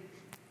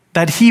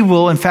that he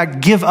will, in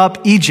fact, give up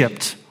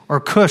Egypt or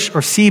Cush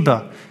or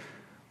Seba,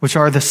 which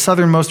are the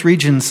southernmost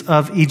regions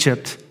of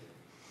Egypt.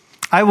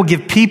 I will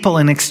give people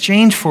in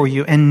exchange for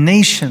you and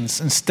nations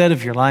instead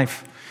of your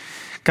life.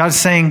 God's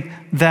saying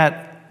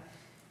that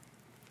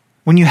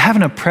when you have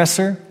an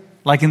oppressor,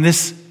 like in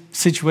this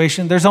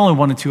situation, there's only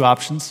one of two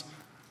options.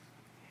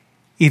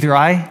 Either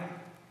I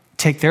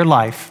take their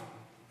life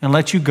and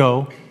let you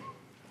go,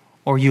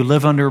 or you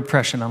live under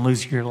oppression and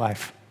lose your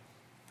life.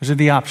 Those are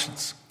the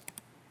options.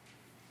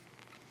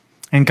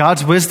 And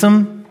God's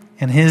wisdom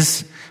and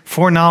his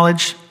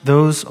foreknowledge,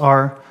 those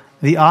are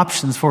the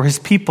options for his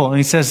people. And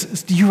he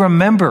says, do you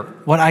remember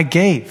what I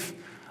gave?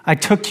 I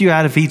took you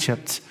out of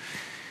Egypt.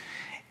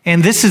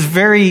 And this is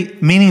very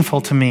meaningful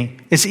to me.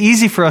 It's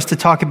easy for us to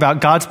talk about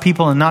God's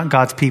people and not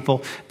God's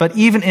people. But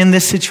even in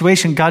this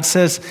situation, God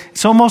says,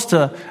 it's almost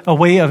a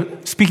way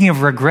of speaking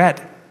of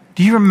regret.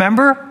 Do you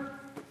remember?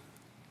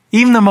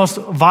 Even the most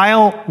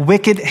vile,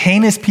 wicked,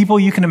 heinous people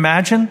you can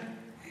imagine,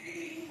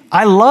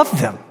 I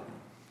love them.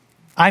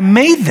 I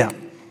made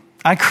them.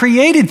 I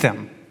created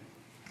them.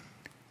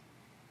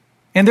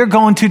 And they're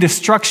going to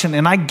destruction,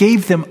 and I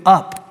gave them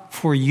up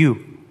for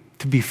you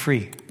to be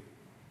free.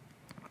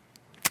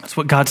 That's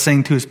what God's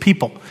saying to his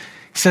people.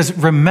 He says,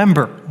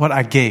 remember what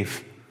I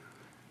gave.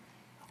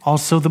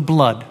 Also the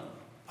blood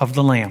of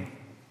the Lamb.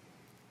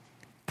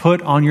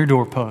 Put on your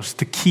doorpost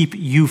to keep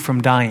you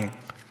from dying.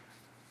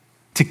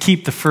 To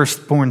keep the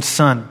firstborn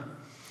son.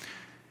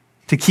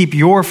 To keep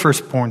your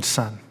firstborn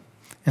son.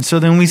 And so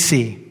then we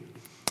see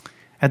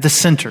at the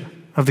center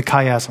of the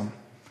chiasm,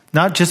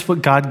 not just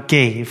what God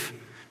gave,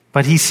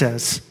 but he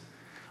says,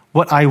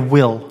 what I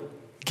will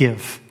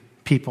give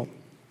people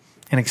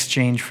in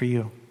exchange for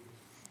you.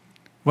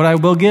 What I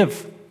will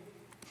give.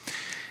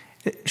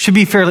 It should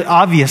be fairly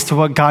obvious to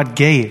what God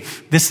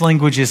gave. This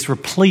language is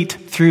replete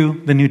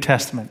through the New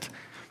Testament.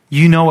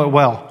 You know it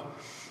well.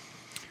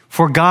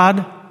 For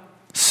God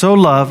so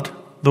loved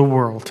the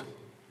world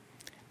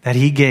that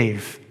he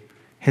gave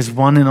his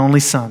one and only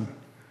Son,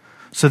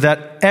 so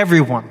that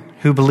everyone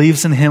who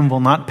believes in him will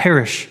not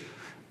perish,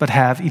 but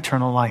have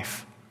eternal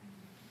life.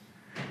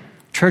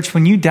 Church,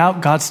 when you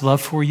doubt God's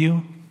love for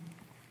you,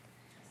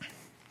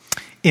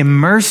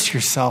 immerse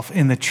yourself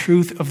in the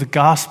truth of the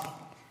gospel.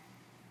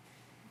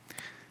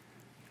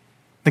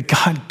 That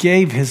God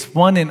gave his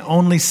one and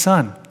only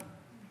Son.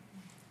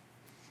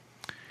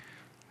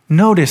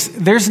 Notice,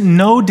 there's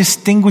no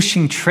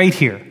distinguishing trait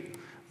here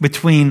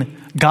between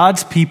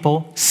God's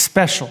people,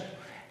 special,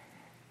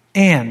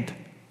 and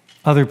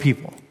other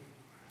people.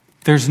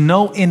 There's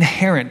no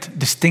inherent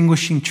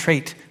distinguishing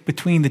trait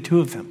between the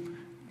two of them.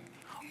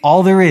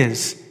 All there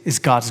is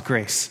God's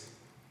grace.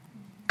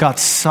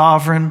 God's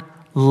sovereign,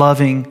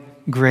 loving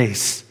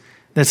grace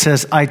that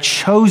says, I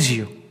chose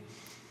you.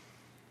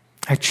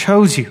 I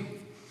chose you.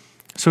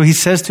 So he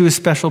says to his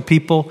special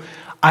people,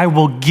 I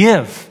will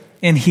give.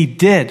 And he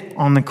did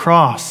on the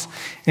cross.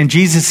 And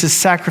Jesus'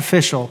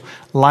 sacrificial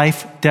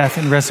life, death,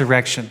 and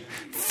resurrection.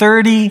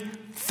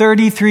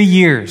 33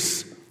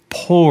 years,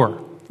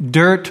 poor,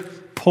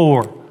 dirt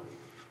poor.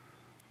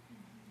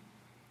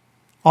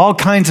 All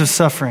kinds of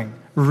suffering,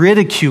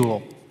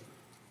 ridicule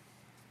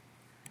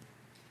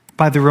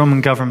by the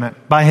Roman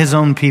government, by his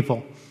own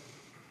people.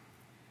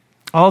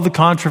 All the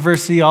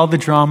controversy, all the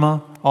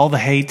drama, all the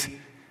hate,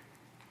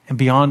 and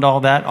beyond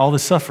all that, all the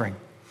suffering.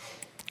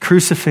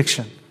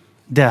 Crucifixion,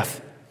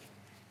 death.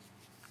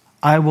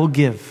 I will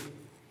give.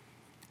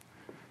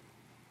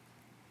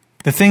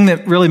 The thing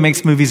that really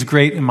makes movies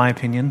great, in my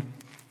opinion,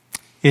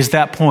 is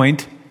that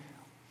point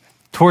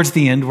towards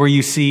the end where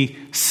you see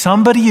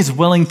somebody is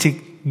willing to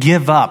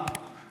give up.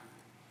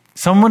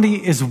 Somebody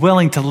is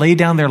willing to lay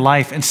down their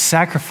life and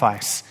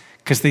sacrifice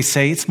because they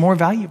say it's more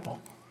valuable.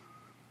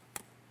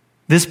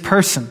 This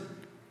person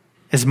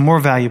is more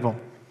valuable.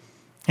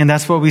 And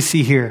that's what we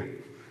see here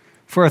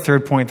for our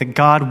third point, that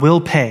God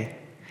will pay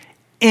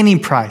any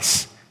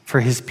price for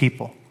his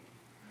people,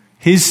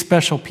 his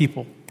special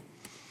people.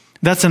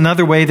 That's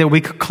another way that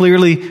we could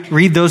clearly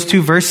read those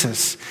two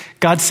verses.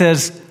 God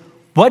says,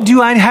 what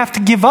do I have to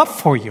give up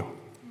for you?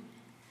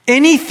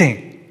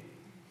 Anything.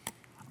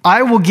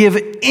 I will give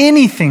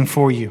anything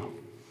for you.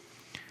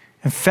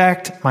 In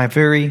fact, my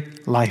very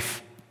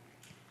life.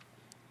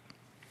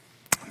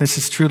 This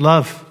is true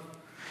love.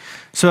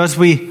 So as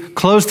we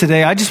close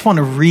today, I just want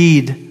to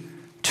read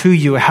to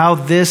you how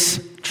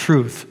this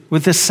truth,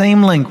 with the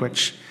same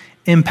language,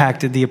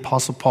 impacted the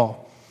Apostle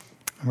Paul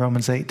in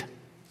Romans 8.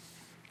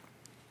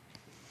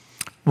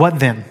 What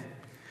then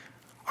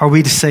are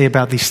we to say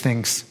about these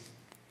things?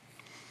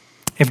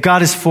 If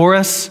God is for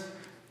us,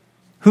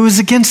 who is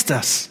against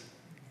us?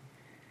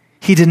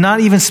 He did not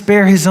even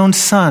spare his own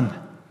son,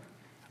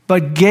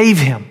 but gave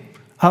him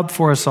up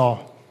for us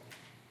all.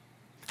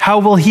 How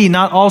will he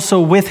not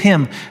also with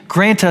him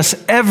grant us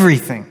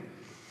everything?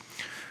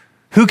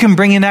 Who can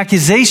bring an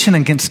accusation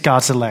against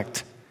God's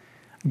elect?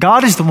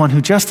 God is the one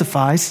who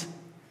justifies.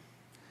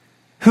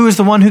 Who is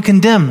the one who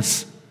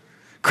condemns?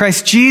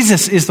 Christ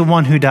Jesus is the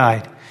one who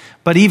died,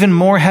 but even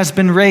more has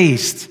been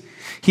raised.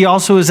 He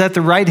also is at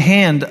the right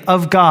hand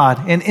of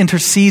God and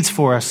intercedes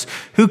for us.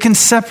 Who can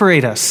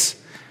separate us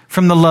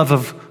from the love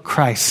of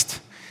Christ?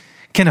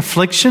 Can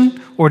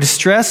affliction or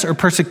distress or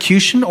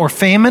persecution or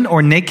famine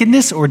or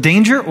nakedness or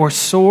danger or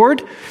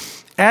sword?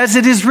 As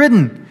it is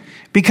written,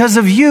 because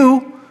of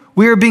you,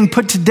 we are being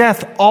put to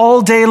death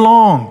all day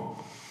long.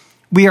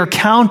 We are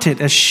counted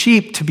as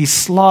sheep to be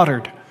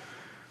slaughtered.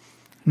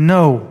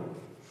 No,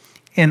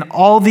 in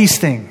all these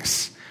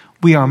things,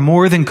 we are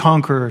more than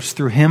conquerors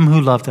through him who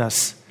loved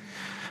us.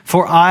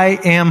 For I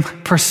am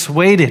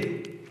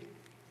persuaded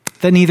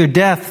that neither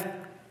death,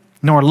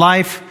 nor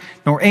life,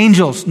 nor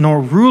angels, nor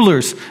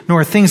rulers,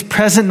 nor things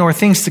present, nor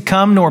things to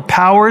come, nor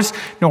powers,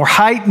 nor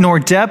height, nor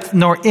depth,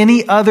 nor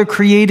any other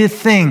created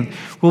thing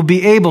will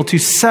be able to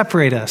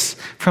separate us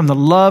from the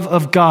love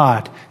of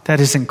God that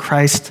is in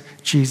Christ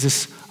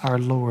Jesus our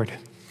Lord.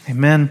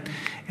 Amen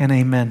and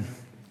amen.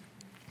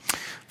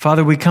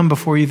 Father, we come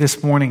before you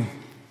this morning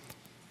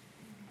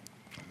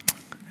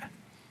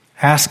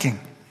asking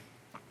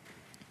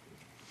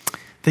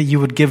that you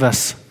would give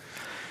us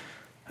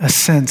a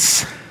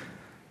sense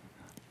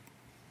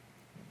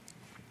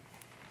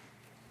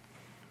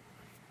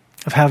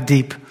of how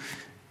deep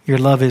your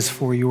love is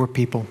for your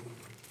people,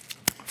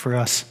 for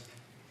us.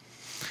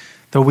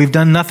 Though we've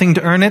done nothing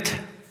to earn it,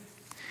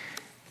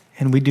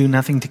 and we do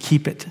nothing to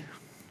keep it.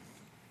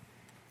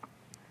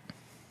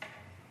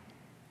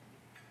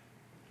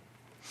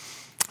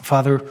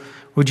 Father,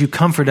 would you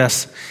comfort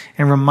us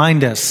and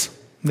remind us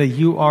that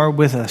you are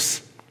with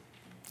us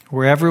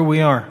wherever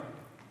we are.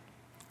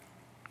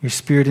 Your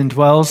Spirit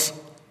indwells,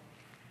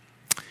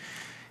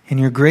 and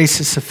your grace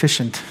is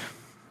sufficient.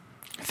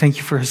 Thank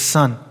you for your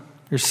Son,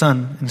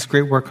 and his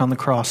great work on the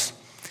cross.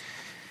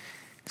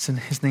 It's in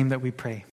his name that we pray.